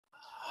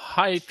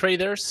Hi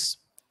traders,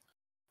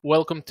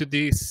 welcome to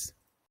this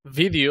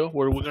video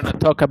where we're going to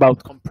talk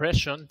about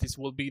compression. This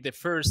will be the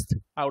first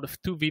out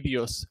of two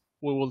videos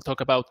we will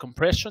talk about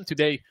compression.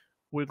 Today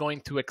we're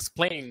going to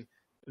explain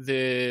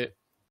the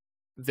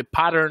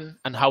pattern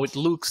and how it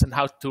looks and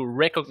how to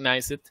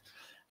recognize it.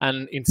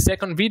 And in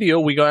second video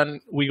we're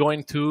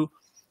going to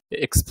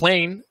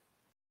explain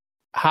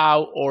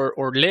how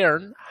or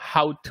learn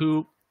how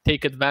to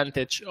take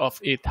advantage of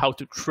it, how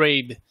to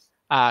trade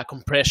a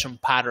compression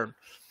pattern.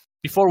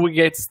 Before we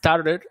get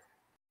started,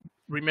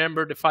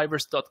 remember the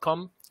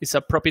Fivers.com is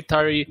a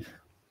proprietary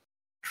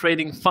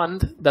trading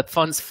fund that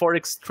funds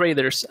Forex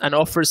traders and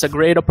offers a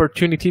great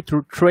opportunity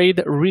to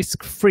trade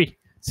risk-free,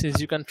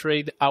 since you can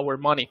trade our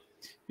money.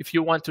 If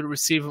you want to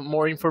receive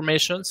more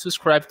information,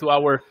 subscribe to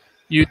our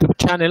YouTube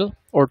channel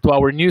or to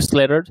our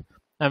newsletter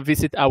and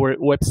visit our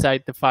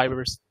website,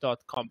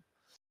 thefivers.com.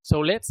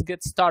 So let's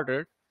get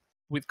started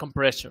with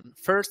compression.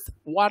 First,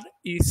 what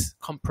is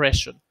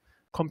compression?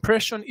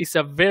 Compression is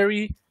a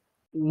very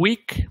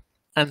weak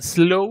and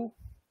slow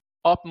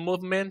up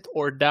movement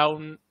or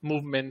down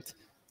movement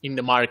in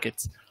the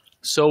markets.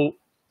 So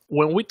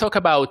when we talk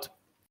about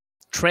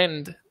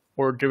trend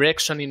or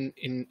direction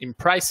in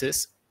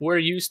prices, we're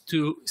used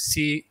to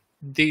see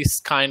this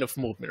kind of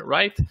movement,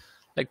 right?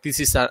 Like this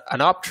is an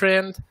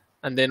uptrend,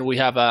 and then we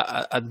have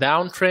a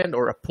downtrend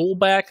or a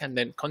pullback, and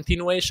then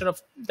continuation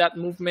of that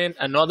movement,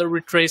 another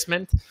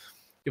retracement.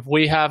 If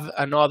we have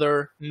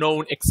another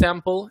known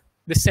example,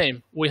 the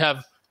same. We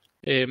have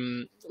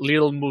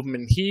little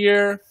movement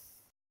here,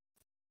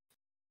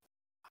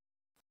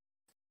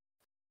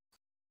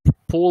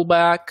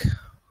 pullback,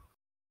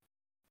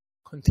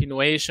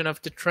 continuation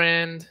of the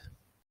trend,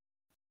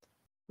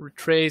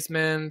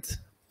 retracement,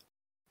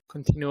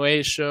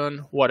 continuation,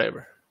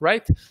 whatever,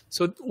 right?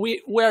 So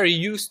we are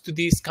used to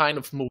this kind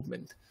of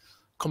movement.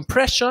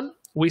 Compression,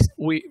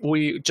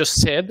 we just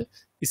said,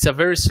 is a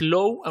very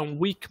slow and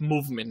weak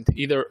movement,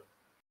 either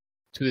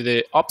to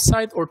the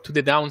upside or to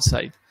the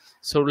downside.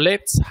 So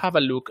let's have a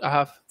look. I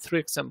have three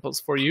examples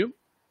for you.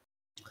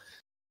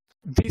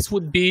 This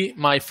would be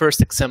my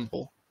first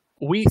example.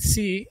 We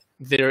see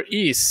there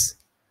is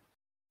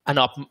an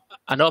up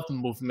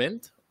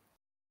movement,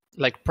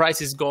 like price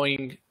is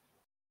going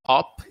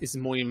up, is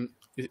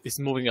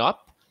moving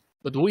up,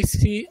 but we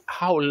see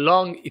how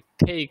long it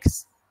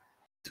takes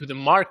to the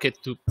market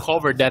to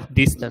cover that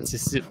distance.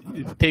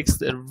 It takes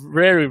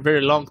very, very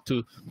long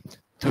to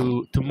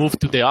move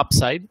to the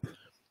upside,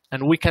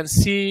 and we can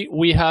see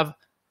we have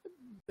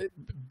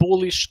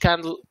bullish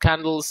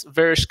candles,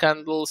 bearish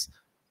candles,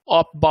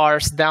 up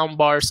bars, down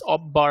bars,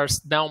 up bars,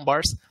 down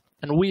bars.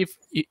 And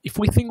if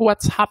we think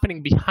what's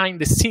happening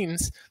behind the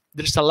scenes,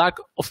 there's a lack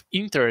of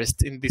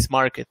interest in this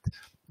market.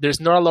 There's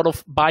not a lot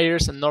of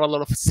buyers and not a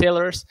lot of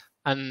sellers,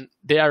 and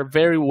they are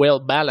very well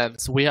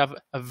balanced. We have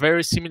a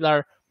very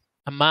similar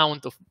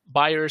amount of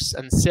buyers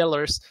and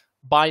sellers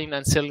buying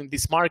and selling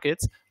these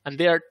markets, and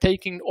they are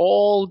taking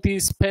all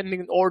these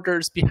pending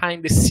orders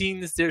behind the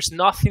scenes. There's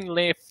nothing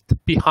left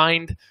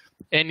behind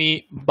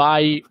any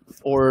buy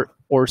or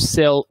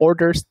sell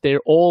orders.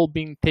 They're all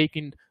being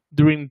taken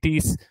during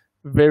this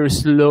very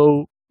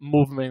slow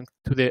movement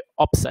to the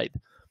upside.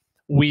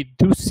 We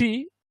do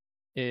see,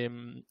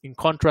 in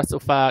contrast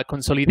of a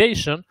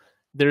consolidation,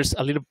 there's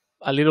a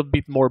little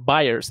bit more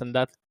buyers, and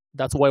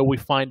that's why we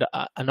find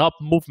an up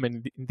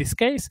movement in this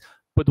case,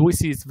 but we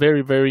see it's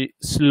very, very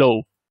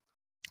slow.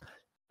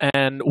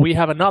 And we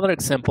have another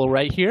example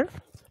right here.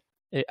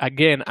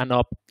 Again, an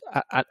up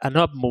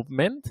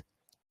movement.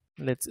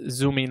 Let's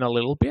zoom in a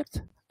little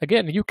bit.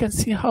 Again, you can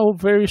see how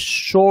very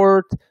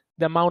short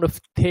the amount of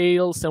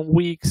tails and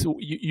wicks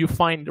you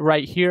find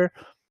right here.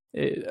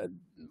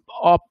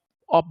 Up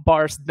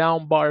bars,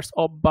 down bars,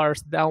 up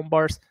bars, down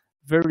bars.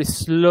 Very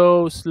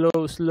slow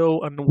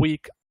and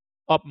weak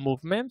up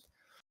movement.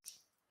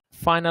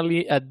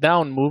 Finally, a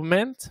down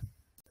movement.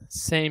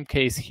 Same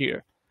case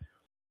here.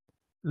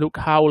 Look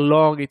how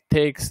long it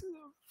takes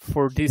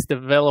for this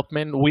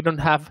development. We don't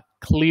have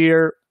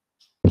clear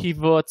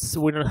pivots.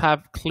 We don't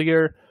have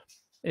clear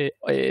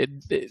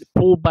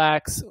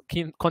pullbacks,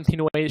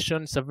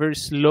 continuations. A very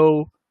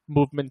slow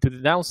movement to the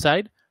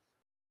downside.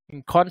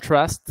 In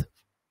contrast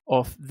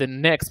of the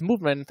next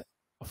movement,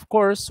 of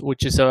course,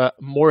 which is a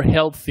more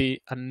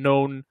healthy and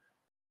known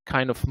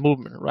kind of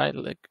movement, right?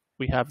 Like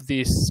we have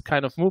these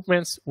kind of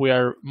movements. We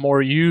are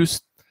more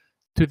used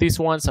to these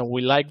ones, and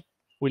we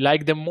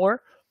like them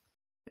more.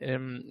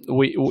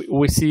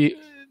 We see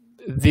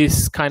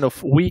this kind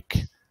of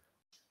weak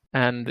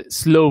and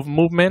slow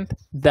movement.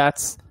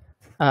 That's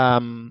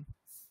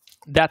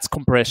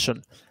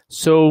compression.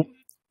 So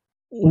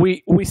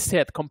we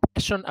said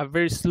compression, a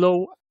very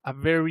slow, a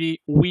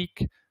very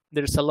weak.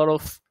 There's a lot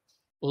of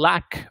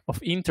lack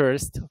of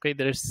interest. Okay,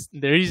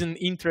 there isn't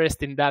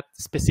interest in that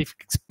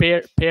specific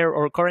pair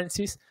or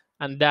currencies,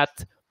 and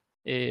that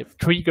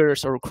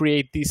triggers or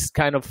create this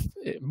kind of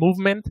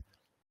movement.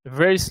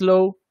 Very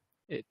slow.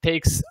 It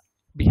takes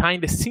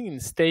behind the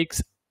scenes,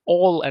 takes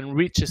all and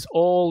reaches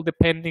all the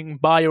pending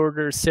buy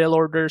orders, sell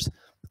orders.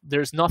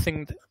 There's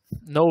nothing,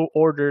 no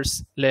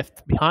orders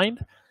left behind.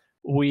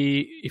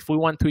 if we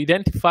want to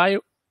identify,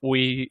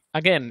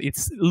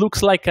 it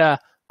looks like a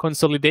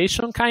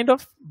consolidation kind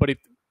of, but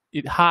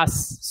it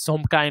has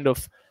some kind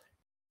of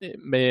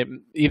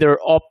either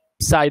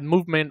upside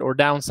movement or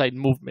downside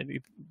movement.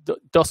 It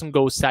doesn't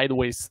go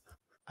sideways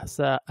as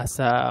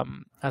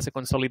a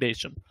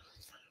consolidation.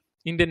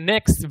 In the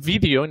next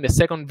video, in the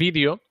second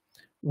video,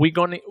 we're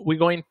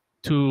going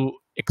to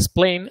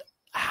explain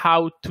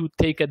how to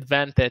take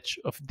advantage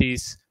of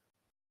this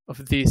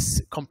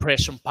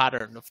compression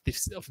pattern of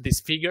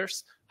these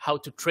figures, how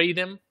to trade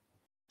them,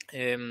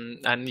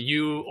 and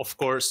you of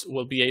course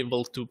will be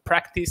able to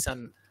practice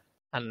and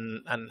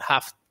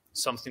have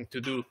something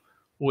to do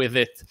with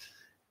it.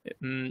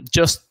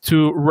 Just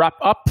to wrap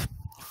up,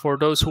 for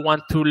those who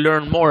want to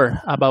learn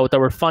more about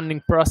our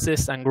funding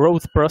process and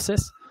growth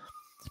process,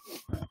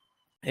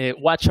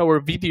 watch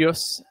our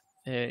videos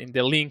in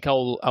the link I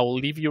will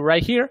leave you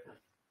right here.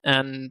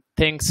 And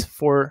thanks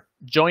for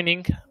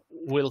joining.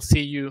 We'll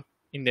see you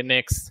in the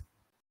next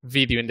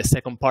video, in the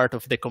second part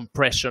of the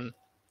compression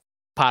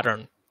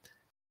pattern.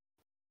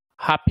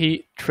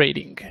 Happy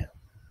trading.